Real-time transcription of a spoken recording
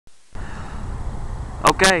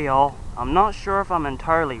Okay, y'all, I'm not sure if I'm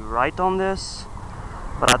entirely right on this,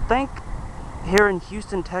 but I think here in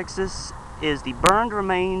Houston, Texas, is the burned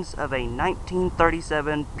remains of a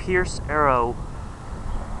 1937 Pierce Arrow,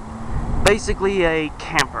 basically a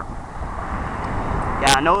camper.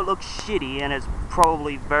 Yeah, I know it looks shitty and it's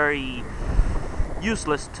probably very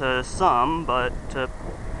useless to some, but to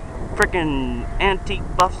frickin' antique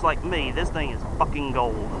buffs like me, this thing is fucking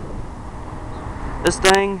gold. This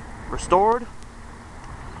thing, restored.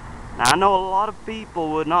 Now, I know a lot of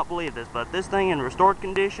people would not believe this, but this thing in restored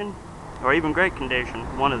condition, or even great condition,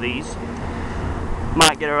 one of these,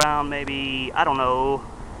 might get around maybe, I don't know,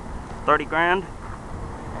 30 grand,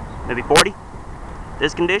 maybe 40.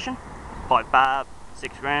 This condition, probably 5,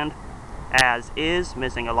 6 grand, as is,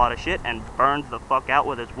 missing a lot of shit, and burned the fuck out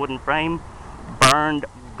with its wooden frame, burned,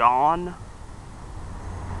 gone.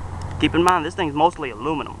 Keep in mind, this thing's mostly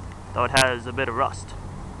aluminum, though it has a bit of rust.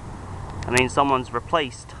 I mean, someone's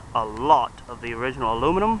replaced a lot of the original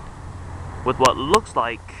aluminum with what looks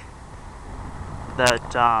like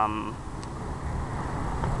that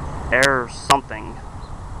air something.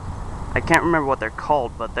 I can't remember what they're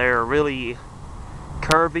called, but they're really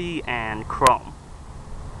curvy and chrome.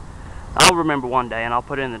 I'll remember one day and I'll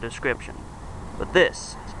put it in the description. But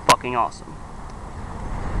this is fucking awesome.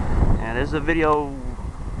 And this is a video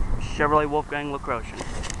Chevrolet Wolfgang LaCroix.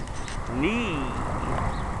 Me.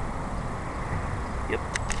 Yep.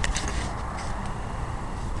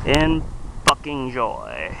 In fucking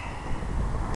joy.